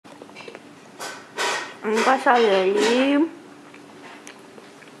En casa de Lee.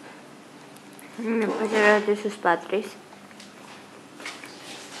 Después de ver de sus padres.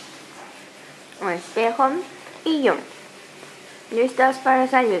 Un espejo. Y yo. Listas para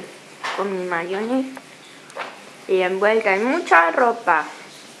salir. Con mi mayonesa. Y envuelta en mucha ropa.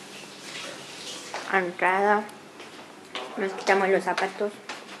 A entrada. Nos quitamos los zapatos.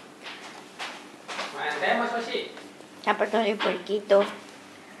 Zapatos de puerquito.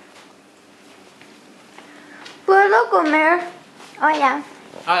 ¿Puedo comer? Hola.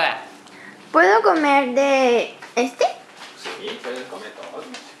 Hola. ¿Puedo comer de este? Sí, puedes comer todo.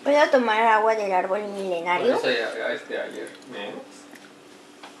 ¿Puedo tomar agua del árbol milenario? Por eso ayer menos.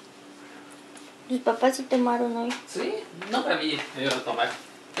 Mis papás sí tomaron hoy. Sí, no para mí, ellos lo tomaron.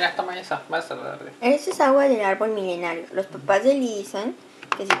 Ya, toma esa, más tarde. Esa es agua del árbol milenario. Los papás de Lee dicen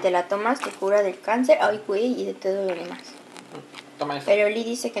que si te la tomas te cura del cáncer, ay güey, y de todo lo demás. Toma esa. Pero Lee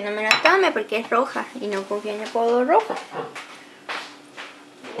dice que no me la tome porque es roja y no confía en el polvo rojo.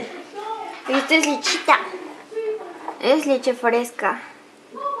 Esta es lechita. Es leche fresca.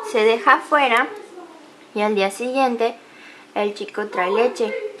 Se deja afuera y al día siguiente el chico trae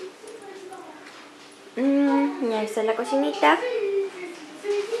leche. Ya está la cocinita.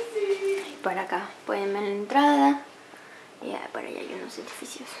 Y por acá pueden ver la entrada. Y por allá hay unos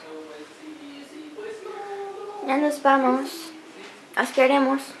edificios. Ya nos vamos. Los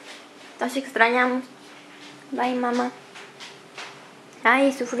queremos. Los extrañamos. Bye, mamá.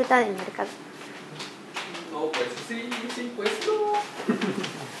 Ay, su fruta del mercado. No, pues sí, pues no.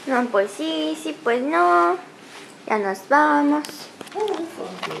 No, pues sí, pues no. Ya nos vamos.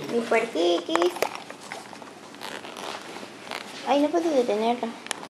 Mi puerquiquis. Ay, no puedo detenerla.